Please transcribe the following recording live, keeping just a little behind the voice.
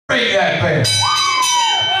Bring that bell.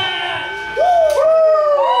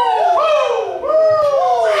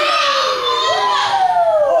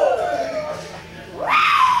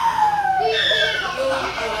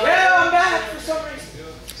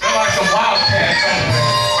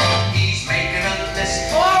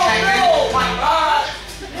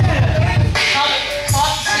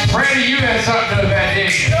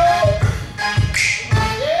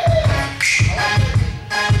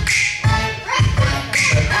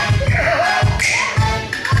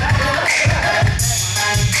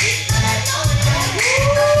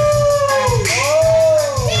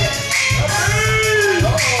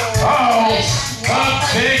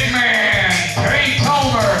 Big man, hey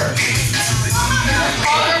Toomer.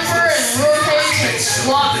 Photographer and rotates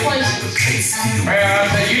a lot of places. Man,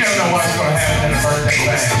 I said you don't know what's going to happen in a birthday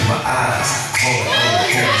band.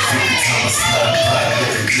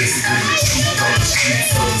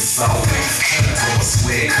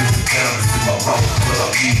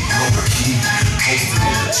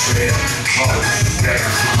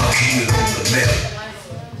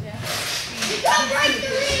 Don't break the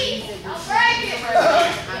reed! I'll break it!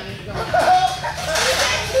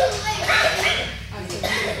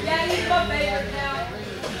 Yeah, he's my favorite now.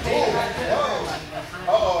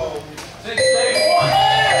 Uh-oh. This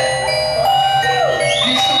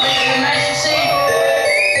will be the master seat.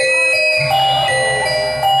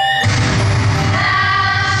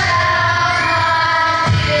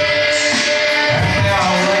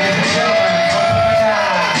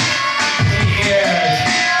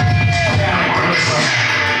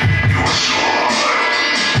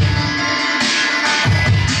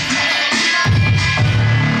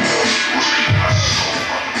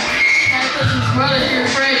 Brother here,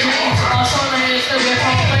 Fred James, also known as the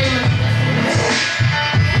Hall of Famer.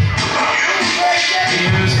 He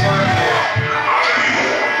was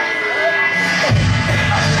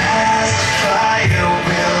As the fire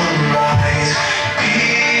will rise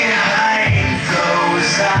behind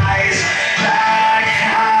those eyes, that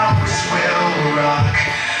house will rock.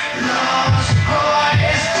 Lost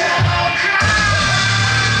boys don't cry.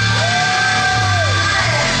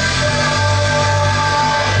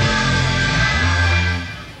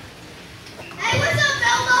 Hey, what's up,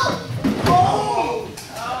 Elmo?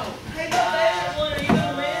 Hey, what are you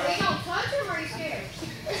doing, man? Are you gonna touch him or are you scared?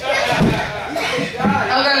 I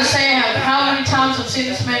gotta say how many times I've seen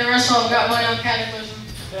this man wrestle. I've got money on Cataclysm.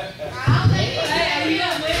 I'll take it. Hey, are you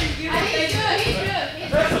gonna win? He's good, he's good.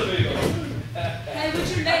 Hey,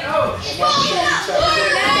 what's your name?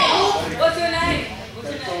 What's your name?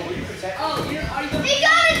 Oh, are you gonna... He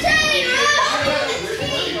got a chain,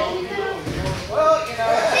 Well, you know...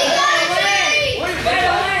 He got a chain! You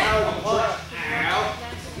better win. Ow.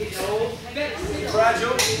 Getting old. You better sit.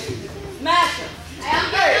 Fragile. Smash him. Hey, I'm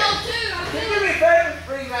getting old too. I'm Can you doing do me a favor?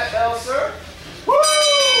 Ring that bell, sir. Woo!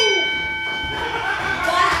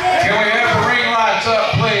 Can we have the ring lights up,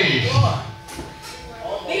 please?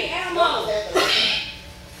 Beat Elmo.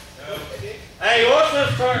 Hey, what's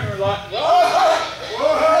this partner like? There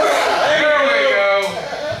we go.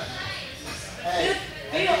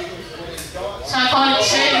 Psychotic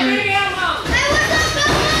Savior. Big Elmo. Hey, what's up,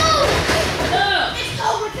 Elmo? Look. It's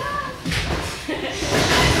overtime.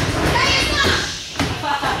 Hey, it's up.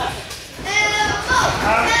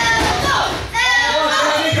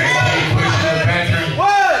 He pushes the veteran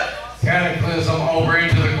What? Cataclysm over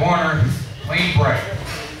into the corner. Clean break.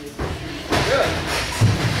 Good.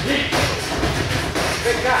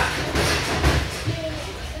 Good guy.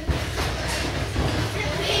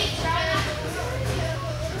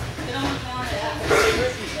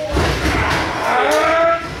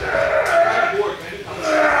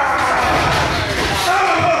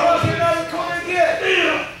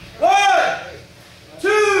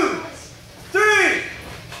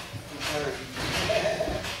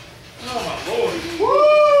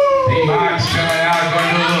 D-Mike's coming out, going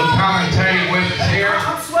to do a little commentating with us here.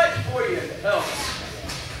 I'm sweating for you. Help.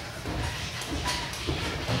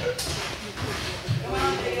 Come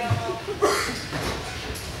on, big Elmo.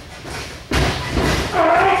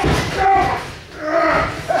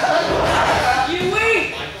 You weak.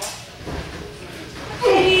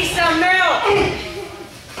 You need some milk.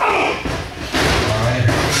 Alright,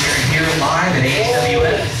 we're here live at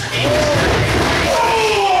AWS.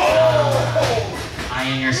 I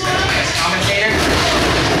am your special guest commentator.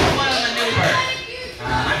 One of the new bird.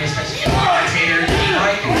 I'm your special guest commentator,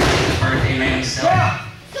 D-Mike, and the birthday man himself.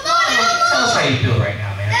 Tell us how you feel right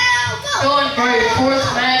now, man. Going for your fourth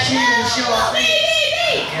match here in the show.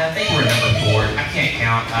 Yeah, I think we're number 4. I can't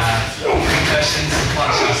count. Concussions, a lot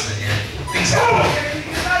of shots to the head. Things happen.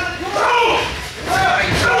 I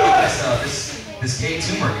told myself, this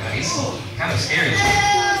Toomer guy, he's kind of scary. He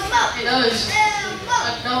does.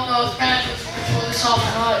 I don't know if Cataclysm can pull this off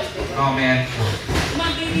or not. Oh man, I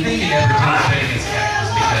think you never do anything against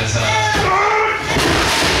Cataclysm because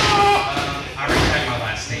I retract my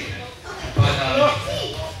last statement. But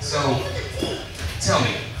so tell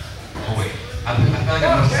me. Oh wait, I feel like I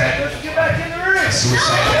must have a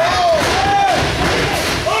suicide down.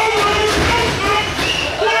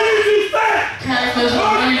 Cataclysm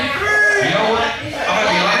winning. You know what? I'm gonna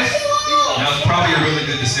be honest. That was probably a really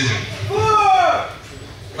good decision.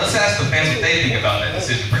 Let's ask the fans what they think about that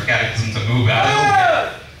decision for Cataclysm to move out of the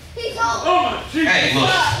way. Hey, look.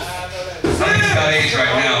 I think it's about age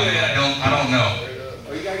right now, man. I don't know.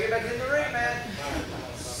 Oh, you gotta get back in the ring, man.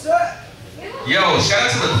 Yo, shout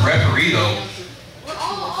out to the referee though.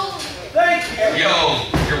 Thank you. Yo,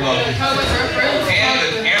 you're welcome. And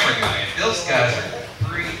the camera guy. Those guys are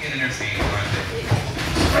freaking entertaining right there.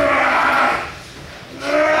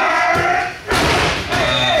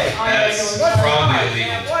 That's probably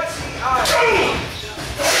illegal.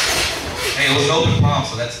 Hey, it was open palm,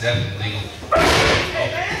 so that's definitely legal.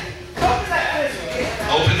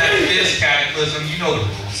 Open that fist, Cataclysm. You know the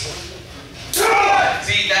rules.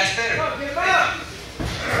 See, that's better.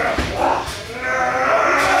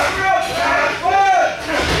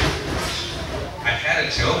 I had a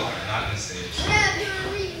joke, but I'm not gonna say it.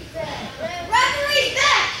 Referee's back! Referee's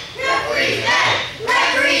back! Referee's back!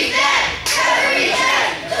 Referee's back! Referee's back!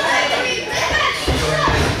 Referee's back!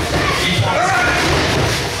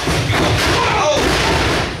 Oh!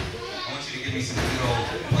 I want you to give me some good old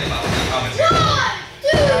play-by-play commentary. 1,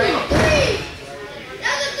 2, 3!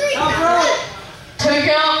 That's a 3 count! 2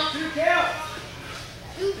 count. 2 count.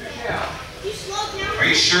 2 count. You slow down. Are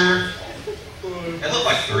you sure? It looked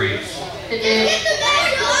like 3. It did. Get the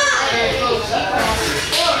back line! Very close.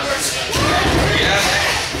 Yeah.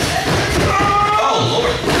 Oh,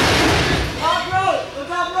 Lord. Top rope. The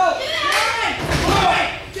top rope. 1,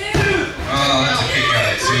 2. Oh, that's a kick out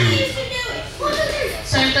at 2.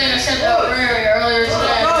 Same thing I said about Rary earlier today.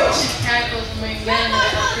 I don't see Cataclysm being getting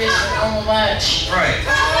like this in a normal match. Right.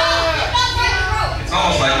 It's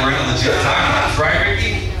almost like we're in a legit time lapse, right,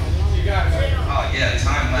 Ricky? You got it. Oh, yeah,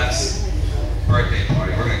 time lapse birthday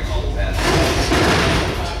party. We're gonna call it that.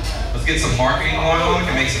 Let's get some marketing going on. We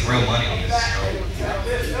can make some real money on this show.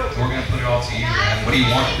 We're gonna put it all to you, man. What do you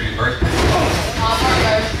want for your birthday?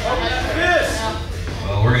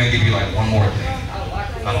 Well, we're gonna give you like one more thing.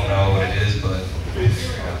 I don't know what it is, but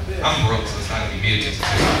I'm broke, so it's not gonna be me against you.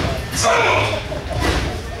 So,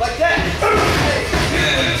 Like that.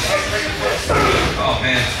 yeah. Oh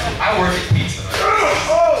man, I work at Pizza Hut.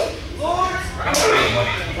 Oh, Lord. I don't make money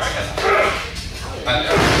at Pizza Hut.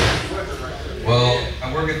 Well, I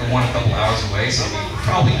work at the one a couple hours away, so we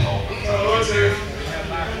probably know what time it's there.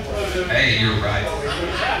 Hey, you're right.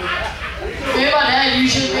 Me and my dad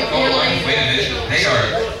usually make Oh, like wait a minute.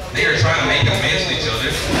 They are trying to make amends to each other.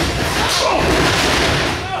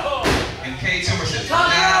 And Toomer says, nah,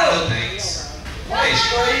 no thanks. Hey,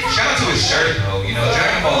 shout out to his shirt though. You know,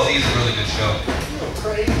 Dragon Ball Z is a really good show.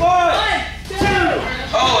 1, 2.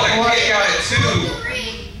 Oh, and a kick out at 2.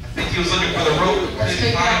 I think he was looking for the rope,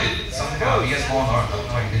 couldn't find it. Somehow, he has long arms. I don't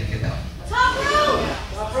know how he didn't get that. Top rope!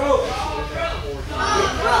 Top rope. Top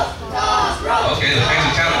rope! Top rope! Okay, the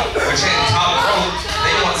fans are chanting top rope.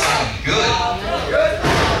 They want something good.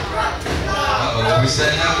 Uh-oh, we're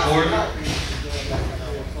setting up for it.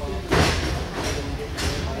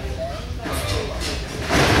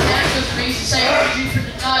 Cataclysm needs to say thank you for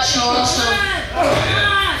the not show also. Oh,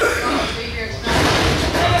 yeah. Be here tonight.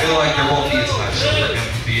 I feel like there won't be a tonight show. We're going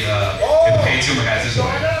to be, if Toomer has his way.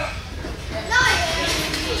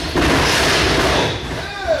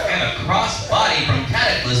 Oh, and a cross body from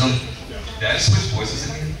Cataclysm. Did I just switch voices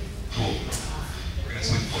again? Cool. We're going to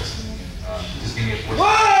switch voices again. Just give me a voice.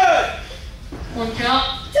 1, 1 count.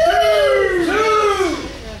 2,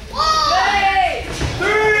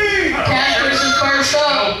 3. Cataclysm first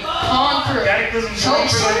up. On for Cataclysm's going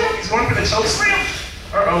for the, he's going for the choke slam.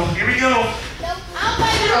 Uh-oh, here we go. Oh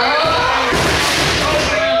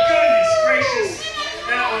my goodness gracious.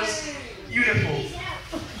 That was beautiful.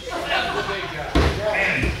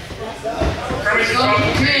 Man. Kermit's just off the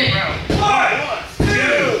green round. 1,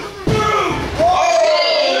 2.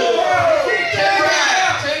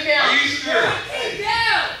 Are you sure?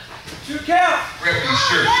 2 count. Ref, are you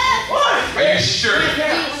sure? Are you sure?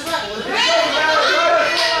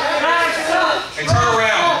 Hey, turn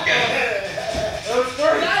around.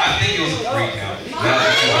 I think it was a 3 count. Now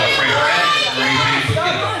that I'm afraid of that, but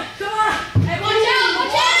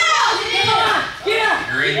you know.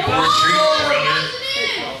 You're in for a treat, brother.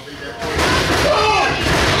 Oh!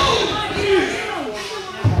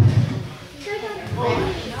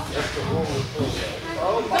 Yeah.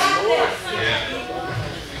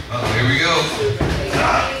 Oh, here we go.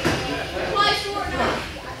 Play Fortnite.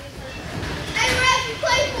 Hey, Ref, you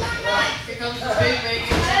play Fortnite. Here comes the big baby.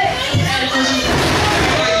 Oh,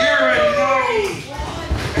 you're a naughty.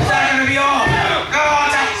 It's not gonna be on. No,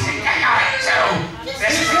 I got it too. This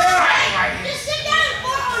is exciting right here. Just sit down and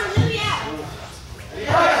fart on him. Let me out.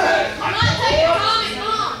 I'm not taking your comment,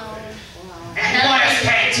 Mom. And what does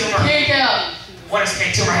Toomer? Kick out. What does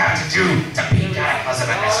Toomer have to do to beat Cataclysm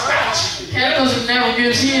in this match? Cataclysm never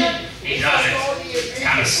gives in. He doesn't. It's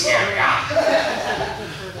kind of scary, huh?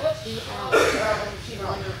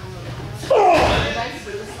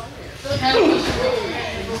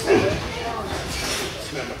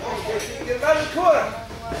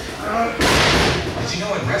 Did you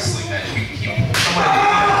know in wrestling that if you keep someone in the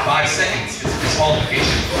corner for 5 seconds, it's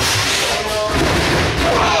disqualification?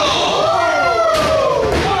 Oh!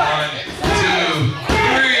 1, 2,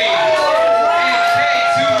 3. And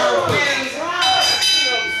Toomer wins.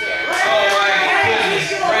 Oh my goodness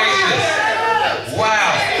gracious.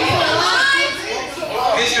 Wow.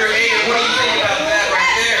 Mr. Aiden, what do you think about that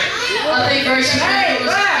right there? I think Grayson Baker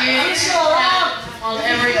was against on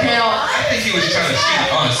every count. I think he was trying to cheat,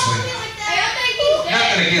 honestly.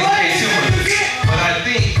 Nothing against Toomer, but I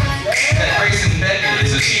think that Grayson Beckett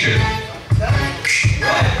is a cheater.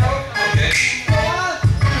 Okay.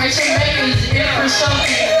 Grayson Baker is in for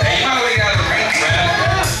something. Hey, you might have got the ring grab.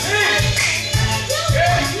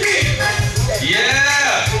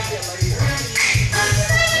 Yeah!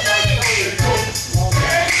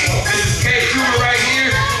 This is Toomer right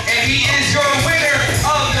here, and he is your winner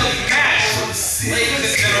of the match. Ladies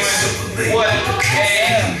and gentlemen, what a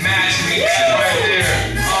match we had right there.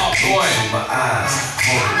 Oh boy.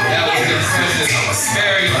 That was impressive.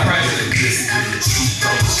 Very impressive.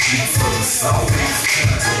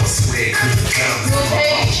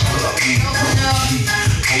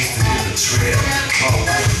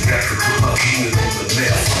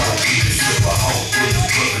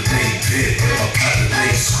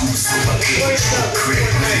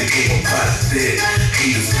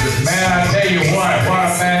 Man, I tell you what a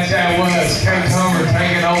match that was. Toomer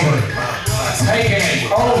taking over. Taking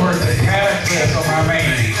it over to Cataclysm, I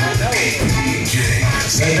mean.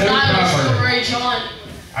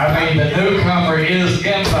 The newcomer is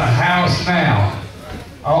in the house now.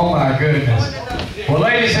 Oh my goodness. Well,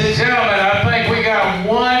 ladies and gentlemen, I think we got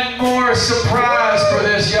one more surprise for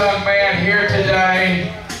this young man here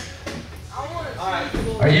today.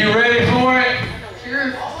 Are you ready for it?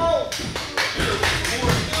 Sure.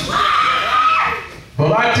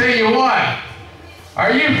 Well, I tell you what.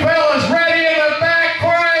 Are you fellas ready in the back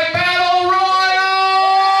for a battle royal?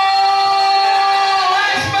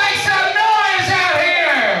 Let's make some noise out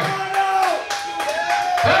here.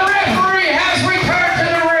 The referee has returned to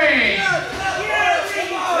the ring.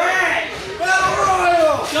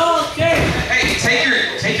 Hey,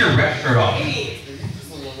 take your ref shirt off.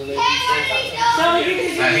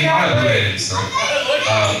 I mean, I'm good, so.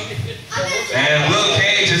 And Will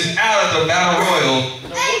Cage is out of the battle royal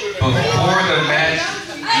before the match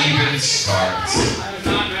even starts.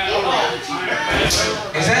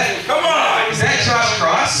 Is that? Come on! Is that Josh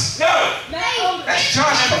Cross? No. That's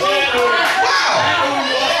Josh Cross. Wow!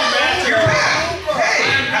 You're back.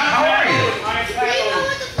 Hey, how are you?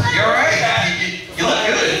 You all right? You look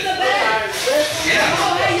good. Yeah.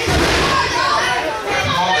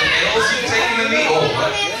 All the nails you taking the knee. Oh,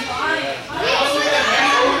 what?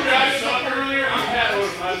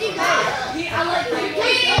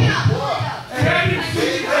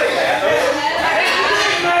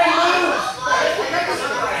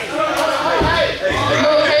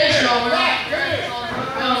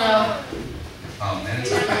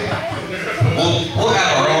 We'll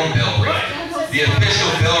have our own bell ringer. The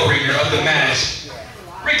official bell ringer of the match,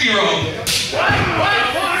 Ricky Rome. What?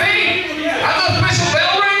 Me? I'm the official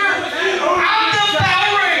bell ringer? I'm the bell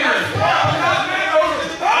ringer!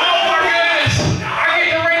 Oh my goodness! I get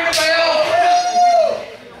to ring the bell!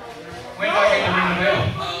 When do I get to ring the bell?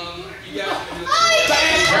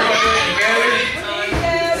 We're going to do it together?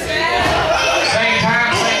 Same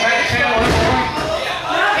time, same back channel, everyone?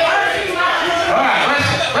 Alright,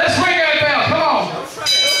 let's ring that bell, come on!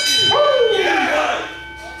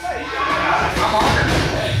 I'm honored.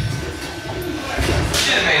 You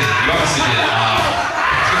did amazing. You honestly did.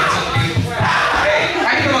 Hey,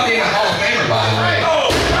 how you feel about being a Hall of Famer, by the way?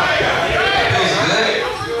 Feels good?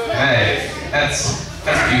 Hey, that's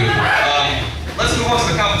beautiful. Let's move on to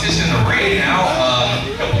the competition in the ring now.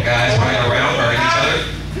 A couple guys running around, hurting each other.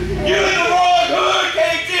 You in the wrong hood,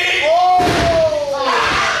 KT!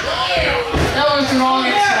 That was the wrong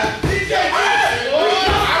answer.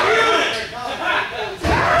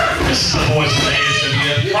 boys from the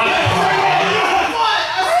ASWF.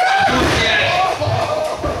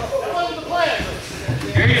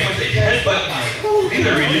 Here he is with the headbutt.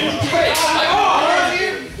 Neither he did.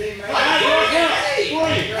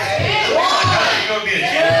 Go get it.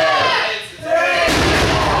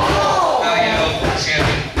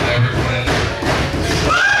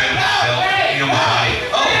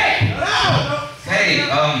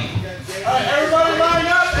 Everybody line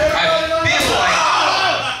up.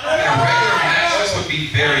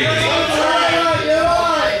 Very illegal.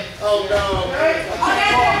 Oh no.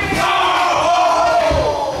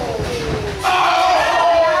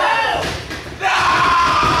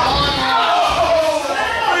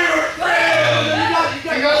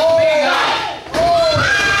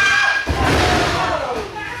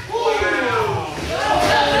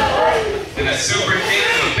 And a super kick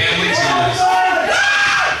to the family tours.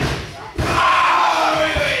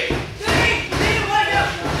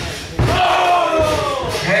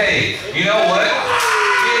 You know what?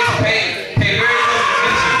 Kids, pay very close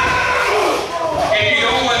attention. If you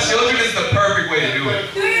don't want children, it's the perfect way to do it.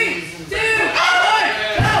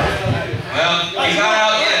 Well, he's not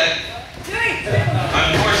out yet.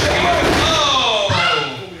 Unfortunately,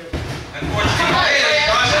 unfortunately, hey,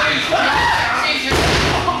 caution.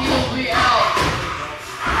 He'll be out.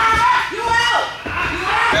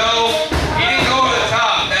 No, he didn't go over the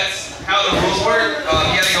top. That's how the rules work. He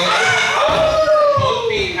had to go over the top. Both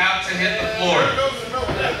feet have to hit the floor.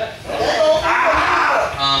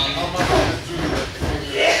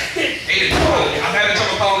 Aiden, I'm having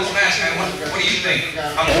trouble calling this match, man. What do you think?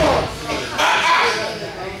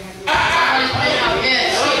 Somebody's been out yet.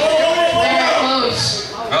 Very close.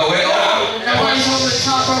 Oh, wait, hold on. Nobody's over the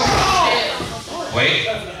top rope yet. Wait.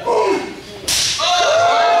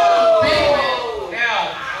 Big win. Now,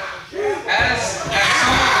 as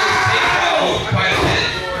someone who's taken out quite a bit,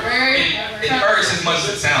 it hurts as much as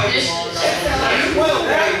it sounds.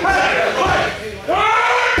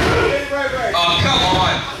 Oh, come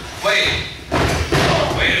on. Wait.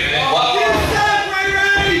 Wait a minute. What?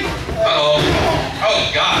 Uh-oh. Oh,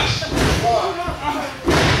 gosh.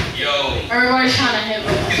 Yo. Everybody's trying to hit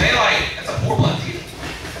me. Can they that's a 4-blood deal.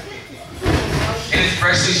 And it's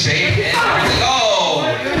freshly shaved and everything. Oh!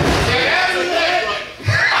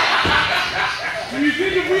 Do you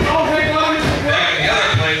think if we all hang on in Back in the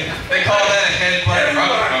other place, they call that a headbutt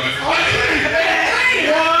from it. Oh,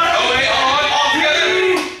 wait, on, all together.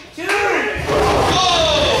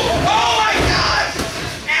 Oh my gosh!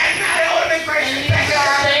 And that would have been great.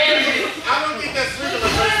 I don't think that's legal.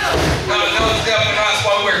 No, it's definitely not. That's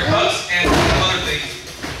why we wear cuffs and other things.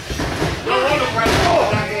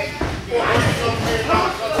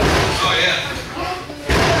 Oh, yeah.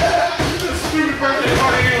 This is a stupid birthday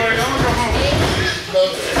party anyway. I'm gonna go home.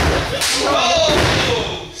 Oh!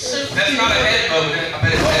 That's not a headbutt, but I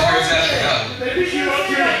bet it hurts after that. They beat you up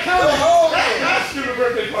here. That's a stupid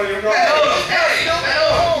birthday party. I'm going home. Hey! How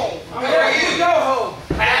are you? Go home.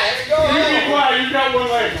 You be quiet. You got one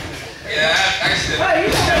leg. Yeah, actually. Hey,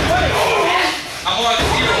 you got that money. I'm on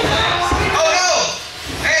 0 legs. Oh no!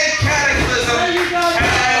 And Cataclysm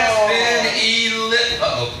has been elite.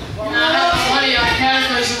 Uh-oh. I have money on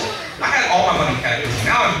Cataclysm. I had all my money in Cataclysm.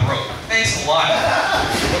 Now I'm broke. Thanks a lot.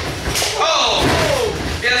 Oh!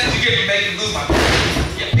 Yeah, that's what you get for making me lose my money.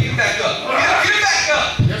 Yeah, pick it back up. Get it back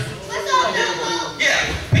up! Yeah,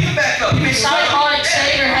 pick it back up. You made me Psychotic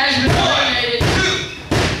Sager has been eliminated. 1,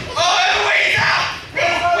 2. Oh, everybody's out!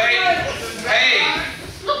 Wait. Hey.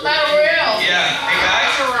 Battle Royale. Yeah. Hey,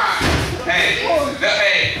 guys. Hey.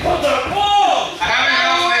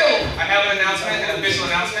 I have an announcement, an official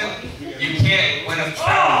announcement. You can't win a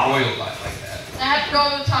battle royal like that. I have to go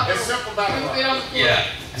over the top rope. It's simple battle royale. Get on the floor. Yeah.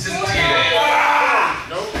 This isn't T-Day.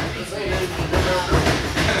 Nope.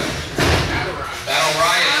 Battle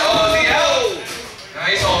Riot. Oh, the out.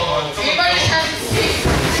 Nice. Hold on. Anybody just has to see.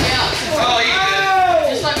 Yeah. Oh, you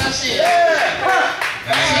did. Just like I said.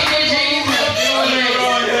 Nice. TJ Jenkins has been eliminated.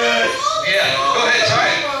 Yeah. Go ahead. Try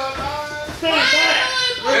it.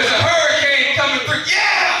 There's a hurricane coming through.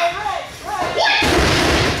 Yeah.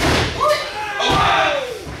 Oh.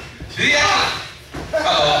 Yeah.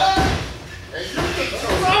 Uh-oh.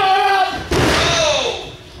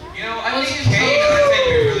 Oh. You know, I think Kane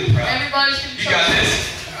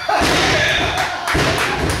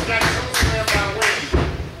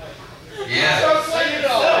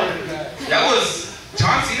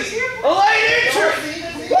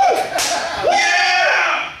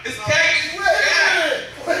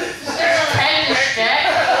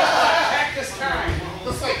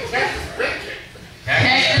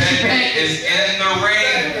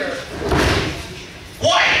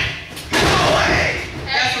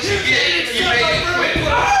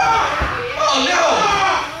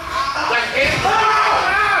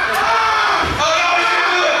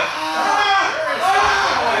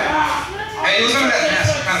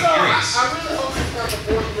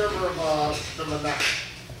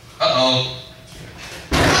Uh-oh.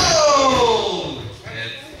 Oh!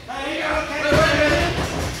 Dead.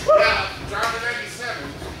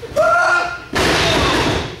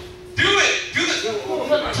 Do it! Do the... Do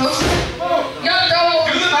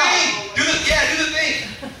the thing! Do the... Yeah, do the thing!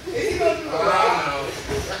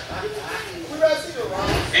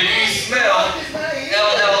 If you smell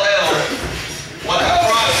LLL, what the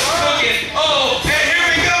frog's cooking. Oh, and here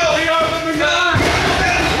we go!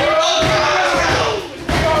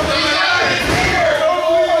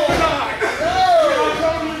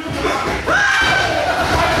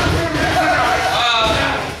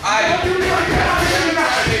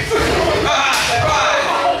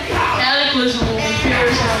 Cataclysm will be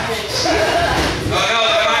fierce on this. Oh no,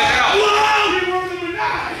 the knife out!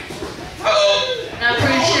 Uh-oh. And I'm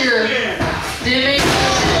pretty sure they make this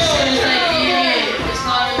as soon as they get in. It's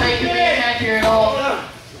not going to make them any happier at all.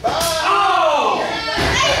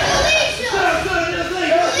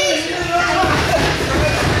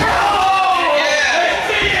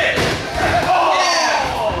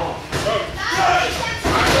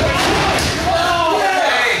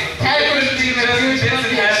 Cataclysm is going to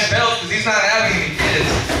be fierce on this. He's not having any kids.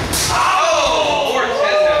 Oh! Or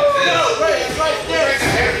kids have this.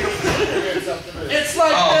 It's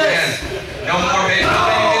like Oh this. man. No more baby. No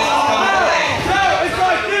baby business coming to play. No, it's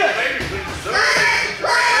like this.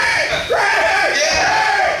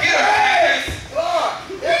 Yeah! Get her,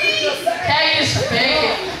 Cactus! Cactus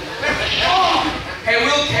bacon. Hey,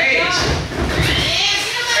 Will Cage.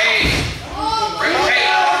 Hey.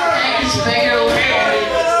 Cactus bacon.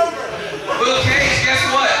 Will Cage, guess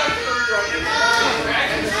what?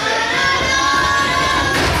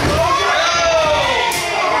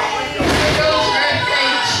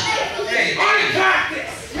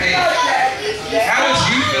 Hey, how would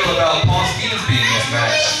you feel about Paul Stevens being in this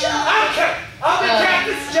match? I'm the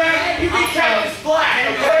Cactus Jack, you be Cactus Black,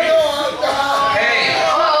 okay? Hey,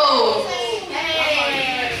 Oh!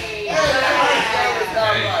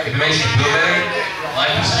 if it makes you feel better,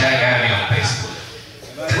 like this Jack Abby on Facebook.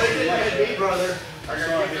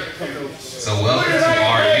 So welcome to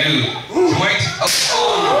our new joint.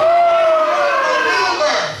 Oh!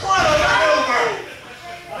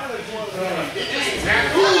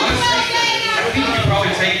 I think we could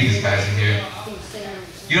probably take these guys in here.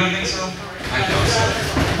 You don't think so? I know so.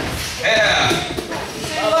 Yeah!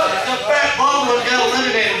 The fat bum one got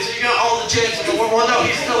eliminated, so you got all the chances in the world. Well, no,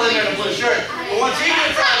 he's still in there in the blue shirt. But once he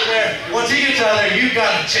gets out of there, you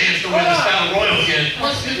got a chance to win this battle royal again.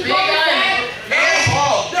 What's the big guy? And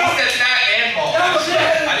Paul! He said that and Paul. I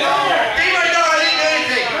didn't know. D-Mike, no, I didn't do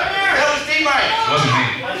anything. That was D-Mike. It wasn't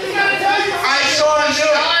me. I saw him do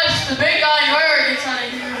it. Guys, the big guy where gets out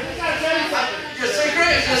of here. It's a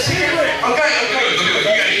secret. It's a secret. Okay. Go do it.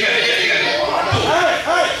 You got it.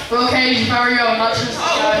 Will Cage, Mario, not just the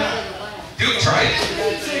guy. Dude, try it.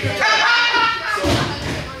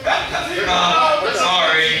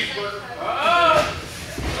 Sorry.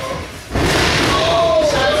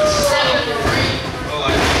 So that's 7-3. Oh,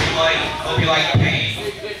 hope you like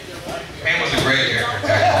Pain. Pain was a great character.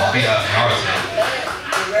 Naruto.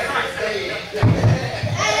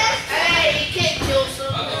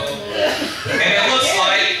 And it looks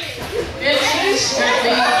like... It's gonna be.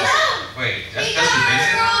 Wait, that's Justin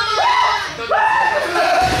Vincent?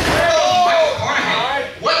 Michael Carnahan.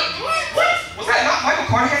 What? Was that not Michael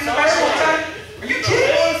Carnahan in the match all the time? Are you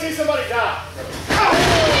kidding? I want to see somebody die.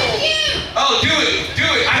 Oh, do it.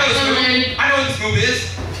 I know this move. I know what this move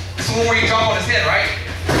is. It's the one where you drop on his head, right?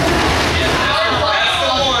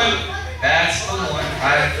 That's the one.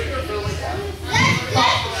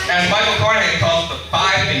 As Michael Carnahan calls it, the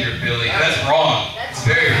 5-finger Billy. That's wrong. It's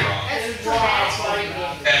very wrong.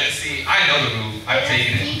 And see, I know the move. I've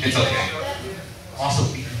taken it. It's okay. Also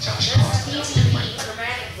beating Josh Cross. That's different.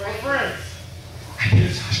 I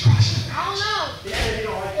beat Josh Cross.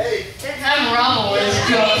 Have Rumble is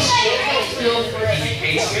just still He fresh.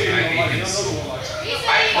 hates me. I hate him so much.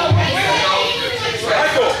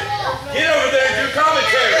 Michael, get over there and do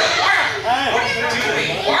commentary. What are you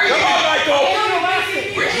doing? Why are you Come on, Michael.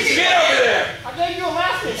 Where did you Get over there. I gave you a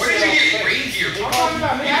master. Where did you get reindeer?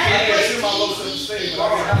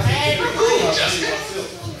 Justin?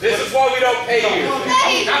 This is why we don't pay you.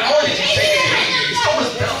 Not only did you take his reindeer, you stole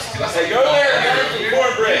his belts too. I Say, said, go there and get some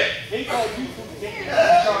cornbread. This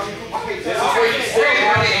is where you stand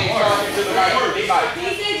and talking to the mic. Be Mike.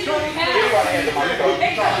 Get right hand to Mike.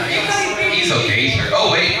 He's okay, sir.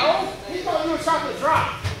 Oh, wait. He's gonna do a chocolate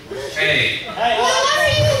drop. Hey.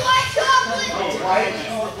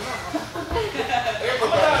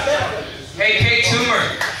 Hey, Kate Toomer.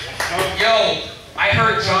 Yo, I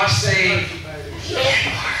heard Josh say,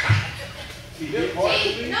 No,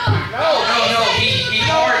 he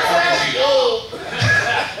hard arcs you.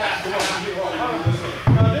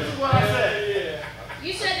 Now, this is what I said.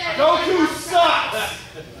 You said that. Goku sucks.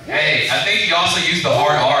 Hey, I think he also used the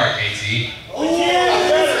hard R, KT. Oh,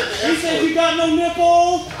 yeah. He said you got no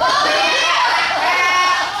nipples. Oh,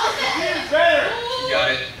 He's better. You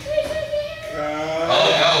got it. Oh,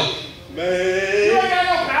 no. You ain't got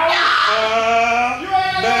no power. You ain't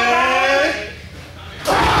got no power.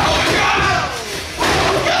 Oh, my God.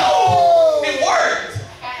 Yo! It worked.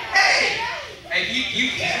 Hey, you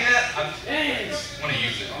see that? I want to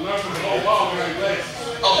use it.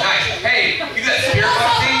 Oh, nice. Hey, you got spirit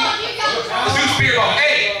bomb thing? Let's do spirit bomb.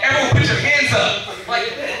 Hey, everyone put your hands up.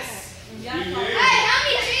 Like this. Hey, how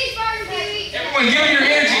many cheeseburgers do you eat? Everyone give me your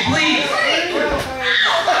energy, please.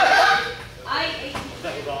 I ate.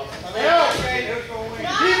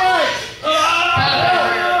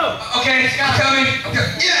 Okay, I'm coming. Okay.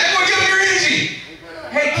 Yeah, everyone give me your energy.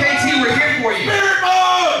 Hey, KT, we're here for you. Spirit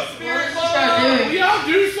bomb. Y'all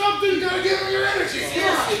do something, gotta give me your energy.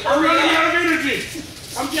 I'm running out of energy.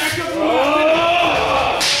 I'm jacked up.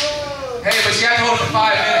 Hey, but you have to hold it for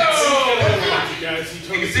 5 minutes.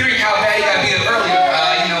 And considering how bad you got beat up earlier,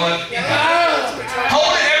 you know what?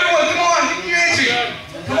 Hold it, everyone, come on, give me your energy.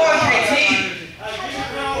 Come on, KT.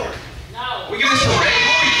 We give this to Ray.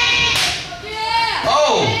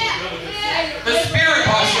 Oh, the spirit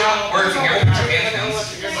bomb's not working. Everyone put your hands down.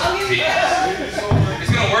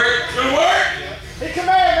 It's gonna work. Good work. He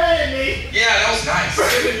commanded me. Yeah, that was nice.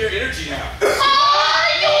 Give him your energy now.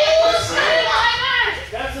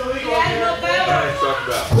 That's illegal. You have no power. Talk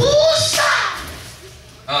about.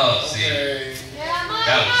 Oh, see.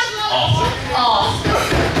 Yeah, That was awesome.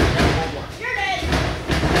 You're dead.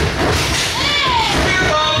 Spirit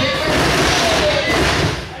bomb.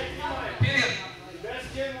 Hit him. Best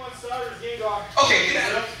Gen 1 starter is Gengar. Okay, get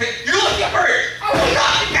out of it. You're looking hurt. I will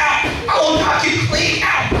knock you out. I will knock you clean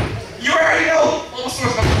out. You already know. What was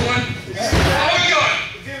source number 1? How are we going?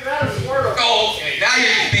 It's either that or Squirtle. Oh, okay. Now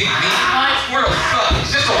you're just being mean. Squirtle sucks.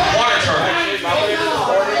 It's just a water turtle.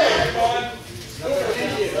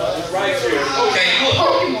 Right here. Okay, look.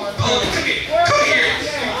 Come here. Come here.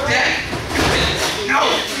 Dad. No.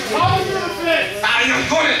 I'm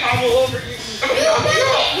going to tumble over you.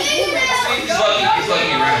 He's lucky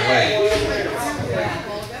you ran away.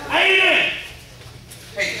 Aiden!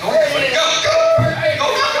 Hey, go. Go. Go. Go.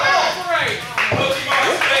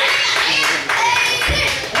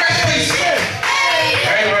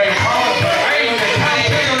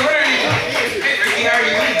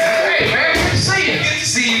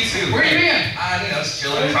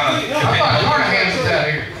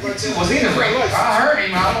 Was he in the ring? I heard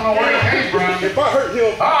him. I don't know where he came from. If I hurt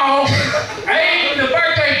him. Uh-oh. Hey, the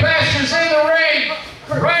birthday bastards in the ring.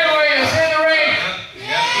 Railway is in the ring.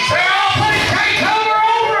 They're all putting Toomer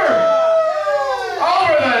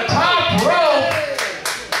over the top rope.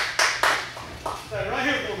 Stand right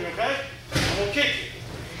here for me, okay? I'm gonna kick you.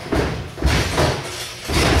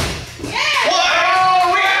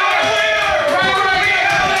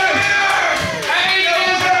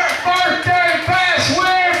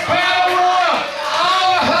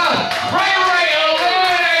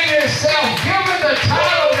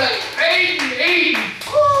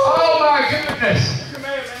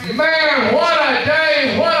 Man, what a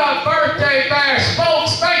day, what a birthday bash.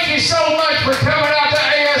 Folks, thank you so much for coming out to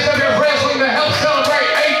ASW Wrestling to help celebrate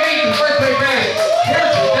 18th birthday bash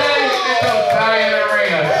here today at the Valiant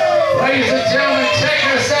Arena. Ladies and gentlemen, check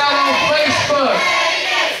us out on Facebook.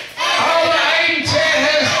 All the Aiden chat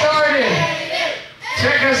has started.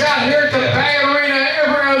 Check us out here at the Valiant Arena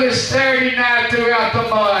every other Saturday night throughout the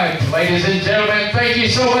month. Ladies and gentlemen, thank you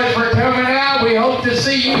so much for coming out. We hope to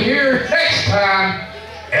see you here next time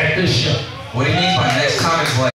at the show. What he means by next time is like